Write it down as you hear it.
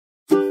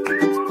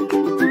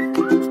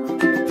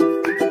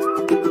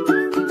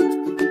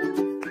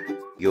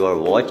you are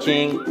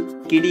watching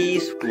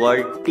Kidiez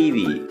World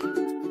TV.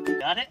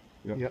 Got it?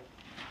 Yep.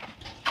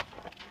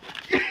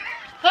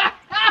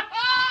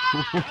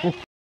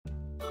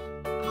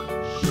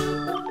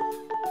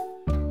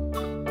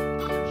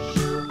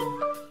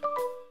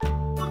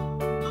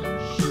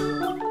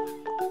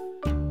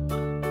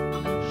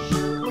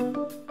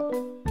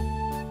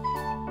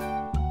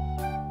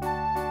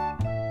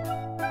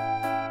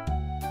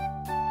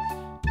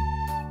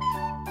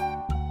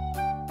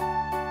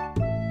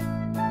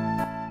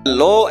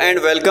 Hello and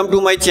welcome to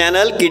my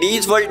channel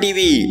Kidiez World TV.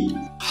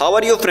 How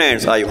are you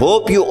friends? I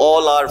hope you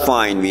all are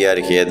fine. We are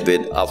here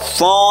with a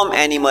farm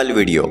animal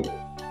video.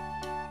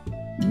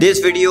 This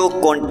video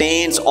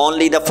contains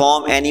only the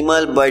farm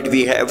animal, but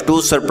we have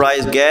two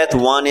surprise guests.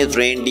 One is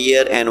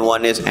reindeer and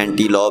one is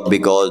antelope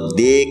because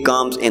they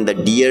comes in the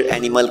deer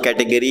animal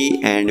category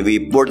and we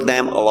put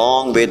them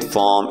along with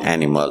farm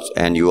animals.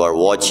 And you are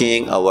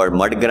watching our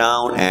mud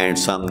ground and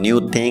some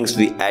new things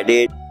we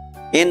added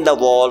in the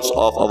walls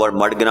of our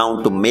mud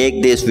ground to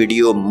make this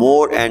video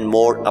more and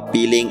more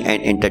appealing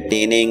and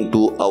entertaining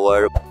to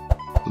our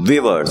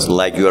viewers.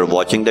 Like you are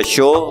watching the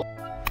show,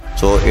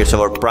 so it's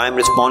our prime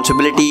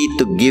responsibility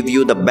to give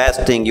you the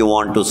best thing you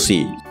want to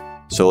see.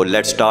 So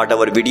let's start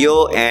our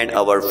video, and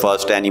our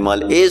first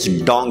animal is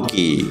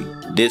donkey.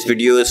 This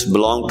video is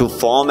belong to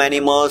farm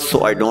animals,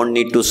 so I don't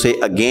need to say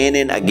again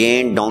and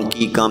again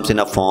donkey comes in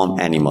a farm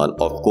animal.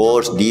 Of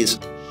course these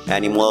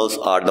animals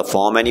are the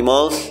farm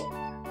animals.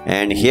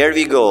 And here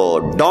we go,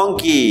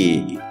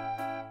 donkey.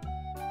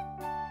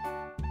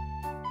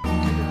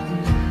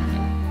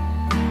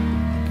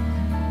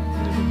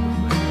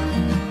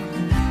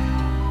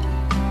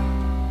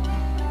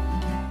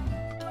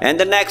 And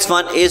the next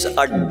one is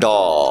a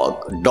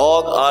dog.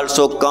 Dog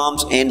also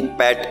comes in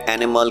pet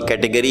animal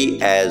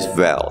category as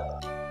well.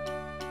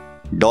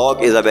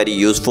 Dog is a very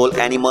useful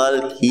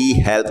animal.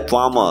 He helps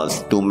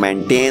farmers to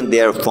maintain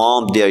their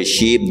farm, their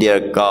sheep,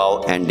 their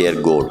cow and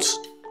their goats.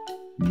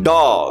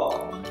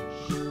 Dog.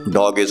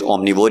 Dog is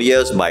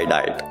omnivorous by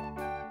diet.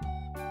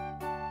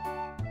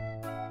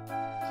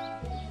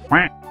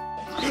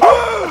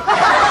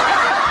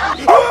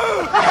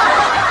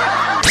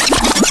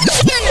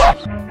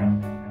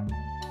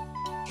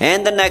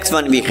 And the next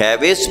one we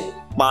have is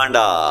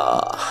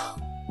panda.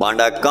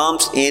 Panda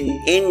comes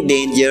in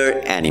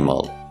endangered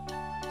animal.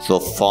 So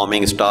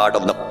forming start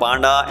of the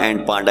panda,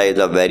 and panda is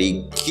a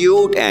very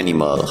cute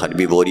animal,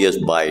 herbivorous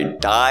by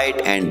diet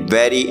and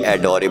very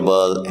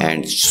adorable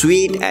and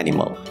sweet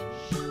animal.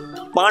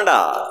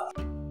 Panda.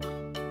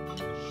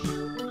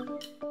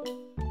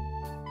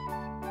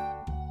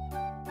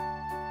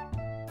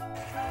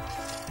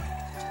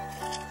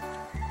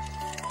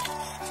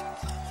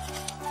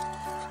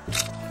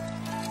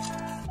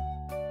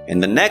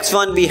 And the next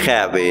one we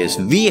have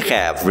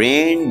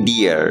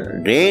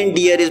reindeer.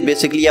 Reindeer is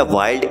basically a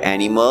wild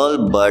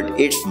animal, but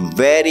it's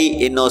very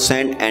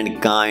innocent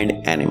and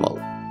kind animal.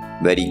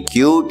 Very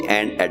cute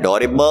and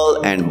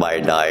adorable, and by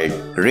diet,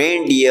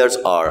 reindeers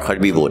are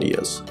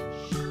herbivorous.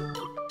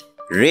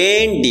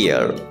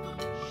 Reindeer,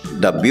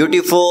 the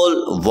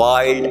beautiful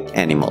wild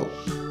animal.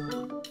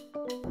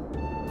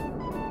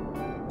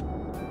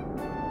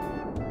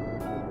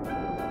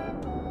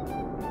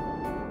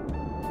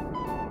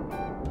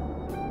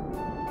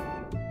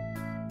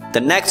 The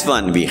next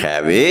one we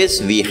have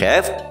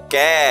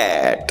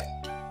cat.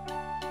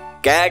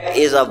 Cat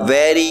is a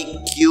very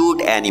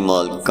cute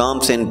animal,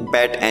 comes in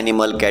pet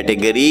animal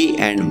category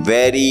and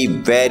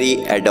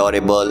very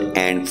adorable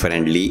and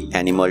friendly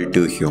animal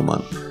to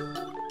human.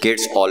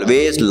 Kids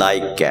always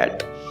like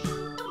cat.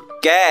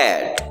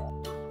 Cat.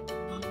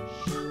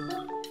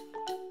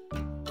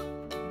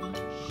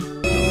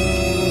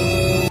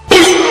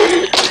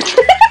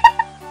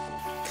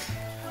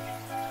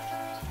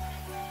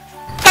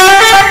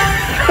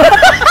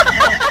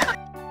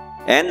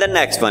 And the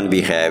next one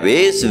we have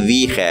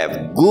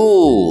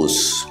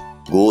goose.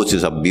 Goose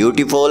is a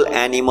beautiful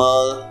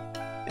animal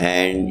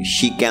and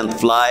she can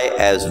fly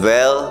as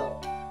well.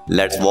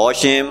 Let's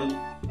watch him.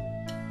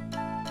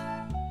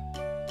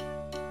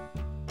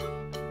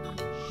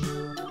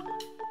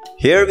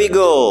 Here we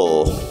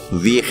go.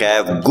 We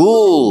have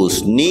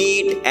goose,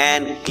 neat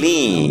and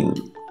clean.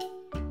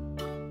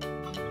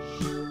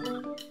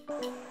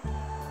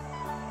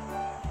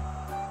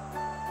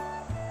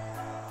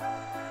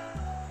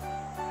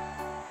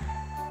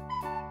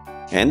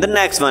 And the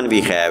next one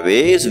we have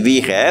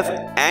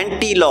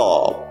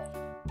antelope.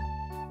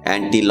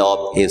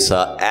 Antelope is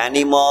an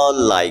animal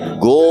like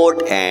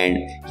goat and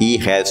he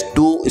has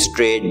two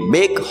straight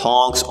big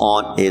honks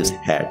on his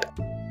head.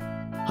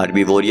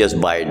 Herbivorous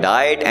by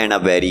diet and a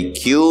very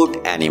cute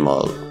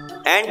animal.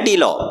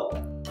 Antelope.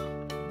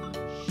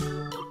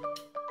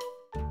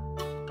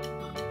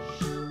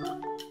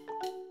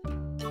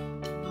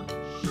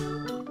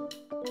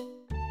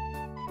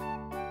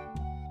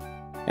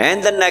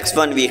 And the next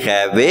one we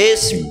have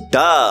is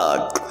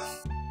duck,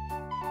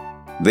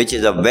 which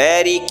is a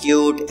very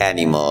cute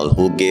animal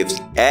who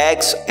gives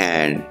eggs,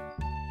 and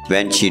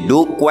when she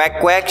do quack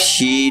quack,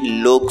 she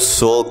looks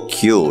so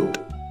cute.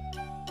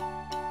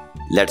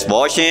 Let's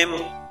watch him.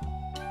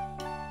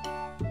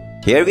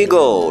 Here we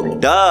go,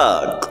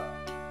 duck.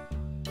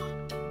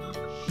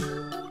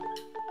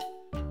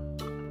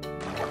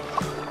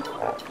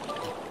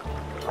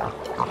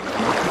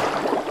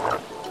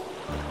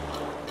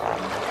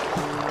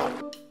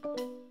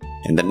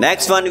 And the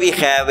next one we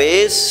have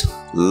is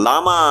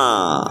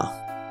llama.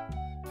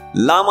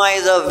 Llama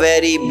is a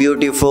very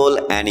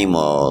beautiful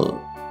animal.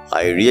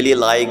 I really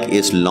like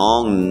its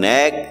long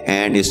neck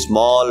and its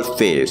small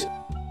face.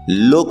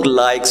 Look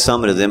like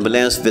some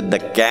resemblance with the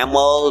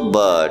camel,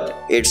 but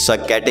it's a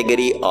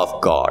category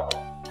of goat.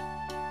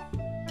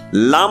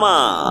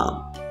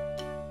 Llama.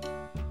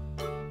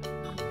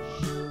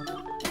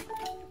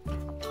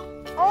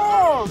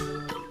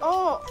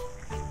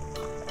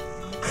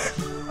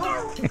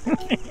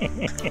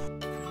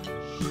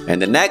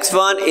 And the next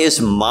one is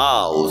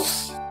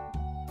mouse.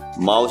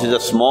 Mouse is a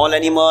small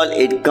animal.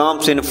 It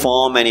comes in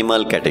farm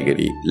animal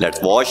category. Let's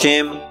wash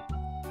him.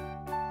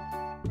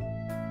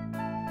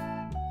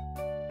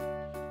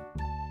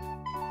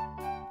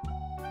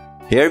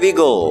 Here we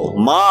go,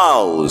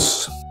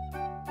 mouse.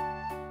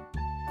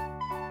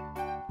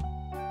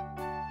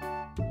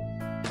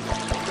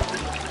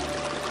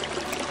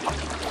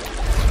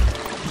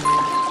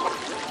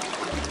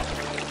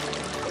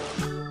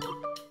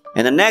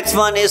 And the next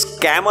one is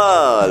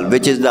camel,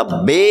 which is the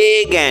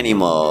big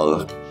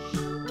animal.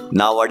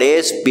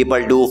 Nowadays,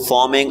 people do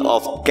farming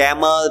of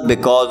camel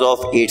because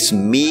of its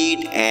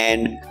meat,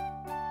 and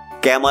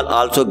camel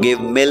also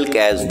give milk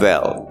as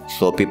well.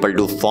 So people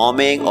do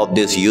farming of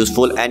this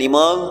useful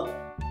animal.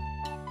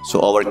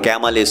 So our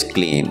camel is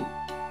clean.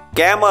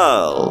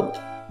 Camel.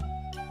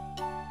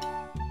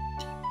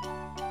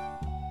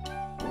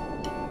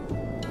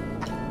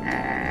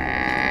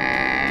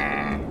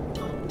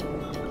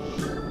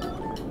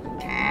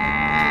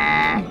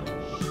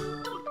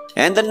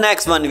 And the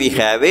next one we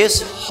have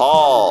is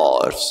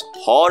horse.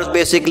 Horse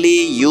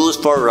basically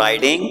used for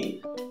riding.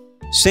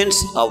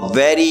 Since a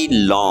very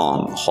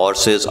long,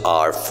 horses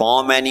are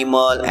farm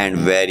animal and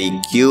very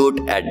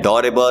cute,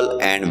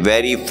 adorable and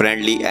very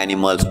friendly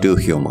animals to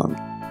humans.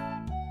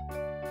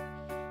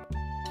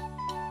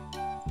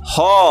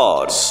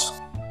 Horse.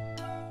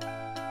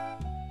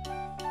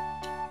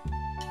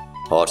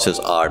 Horses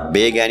are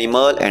big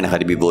animal and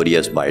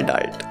herbivorous by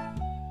diet.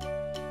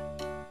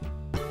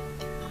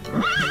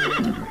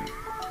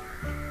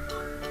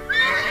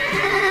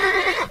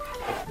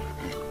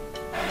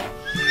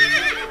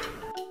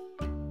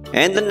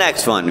 And the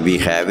next one we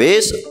have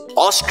is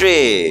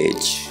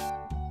ostrich.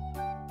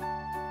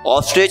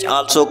 Ostrich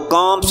also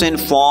comes in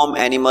farm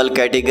animal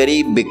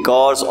category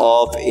because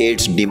of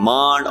its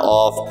demand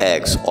of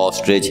eggs.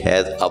 Ostrich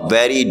has a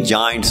very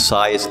giant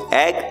size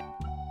egg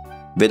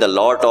with a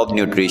lot of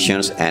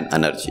nutrition and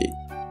energy.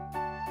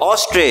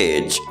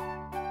 Ostrich.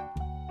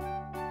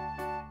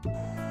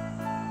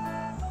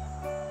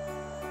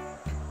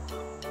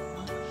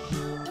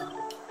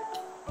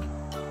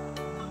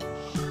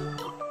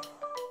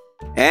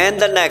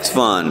 And the next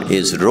one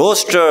is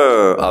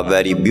rooster, a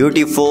very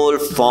beautiful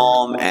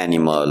farm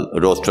animal.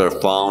 Rooster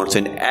found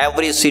in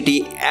every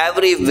city,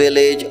 every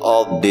village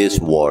of this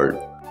world.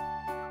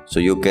 So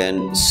you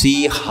can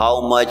see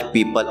how much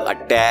people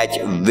attach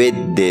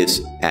with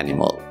this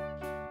animal.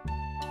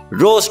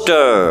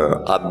 Rooster,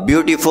 a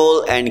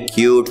beautiful and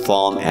cute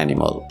farm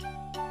animal.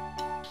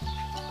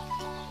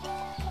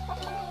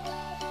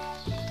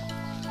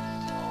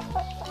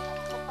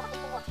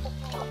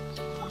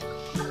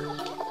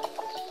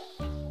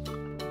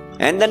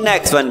 And the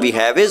next one we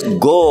have is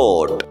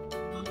goat.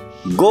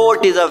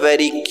 Goat is a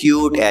very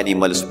cute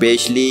animal,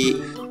 especially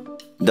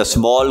the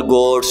small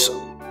goats.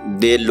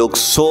 They look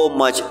so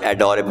much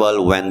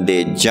adorable when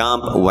they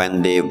jump,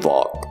 when they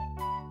walk.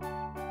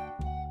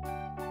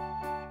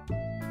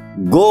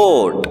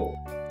 Goat,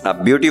 a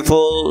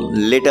beautiful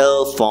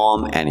little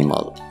farm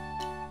animal.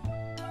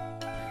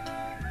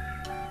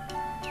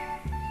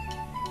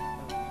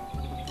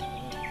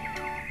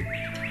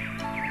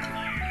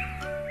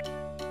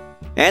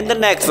 And the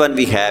next one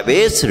we have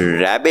is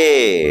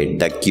rabbit,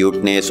 the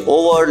cuteness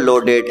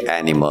overloaded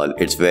animal.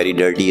 It's very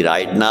dirty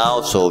right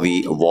now, so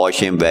we wash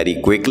him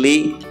very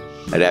quickly.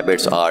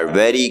 Rabbits are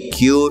very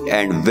cute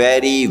and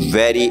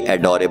very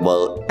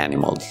adorable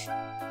animals.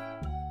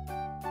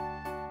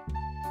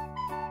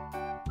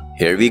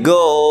 Here we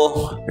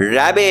go,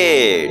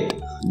 rabbit.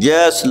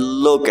 Just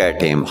look at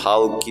him,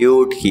 how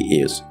cute he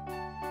is.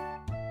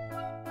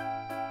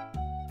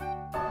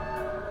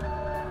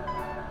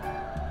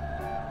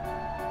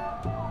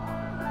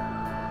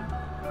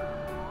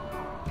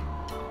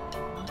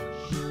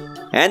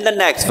 And the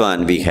next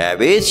one we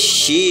have is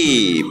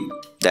sheep.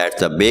 That's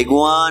the big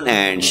one,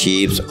 and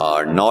sheep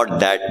are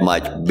not that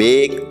much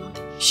big.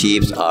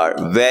 Sheep are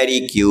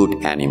very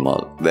cute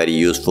animal, very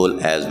useful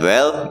as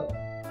well.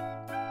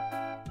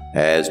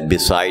 As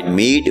beside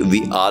meat,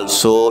 we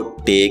also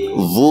take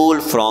wool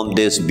from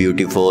this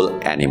beautiful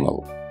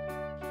animal.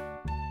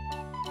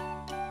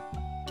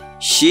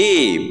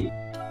 Sheep.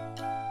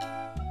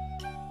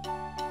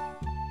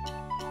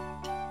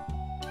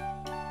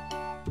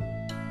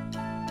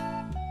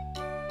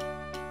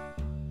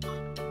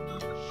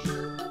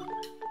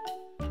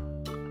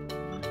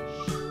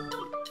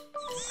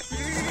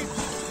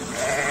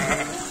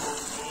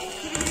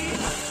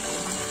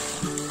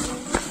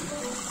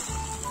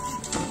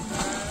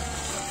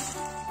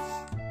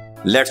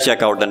 Let's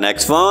check out the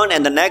next one,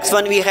 and the next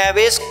one we have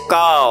is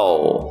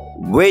cow,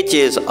 which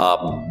is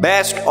a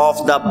best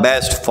of the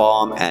best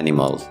farm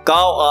animals.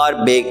 Cow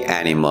are big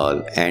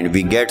animal and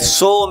we get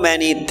so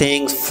many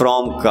things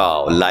from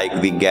cow, like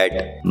we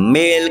get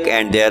milk,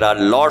 and there are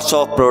lots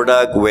of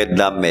product with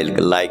the milk,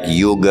 like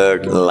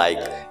yogurt, like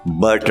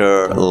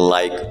butter,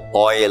 like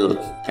oil,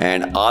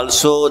 and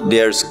also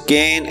their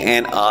skin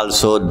and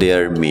also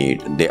their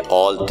meat. They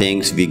all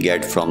things we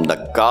get from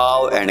the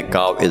cow, and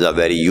cow is a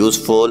very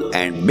useful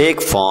and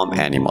big farm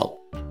animal.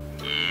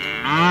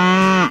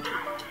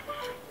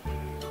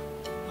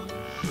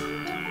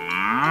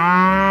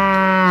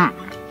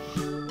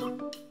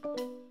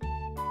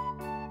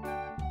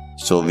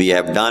 So we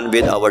have done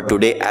with our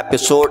today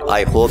episode.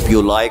 I hope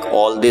you like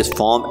all this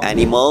farm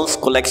animals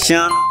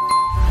collection.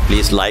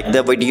 Please like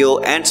the video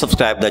and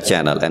subscribe the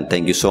channel, and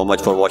thank you so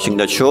much for watching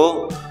the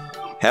show.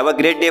 Have a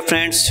great day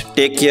friends.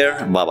 Take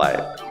care. Bye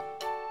bye.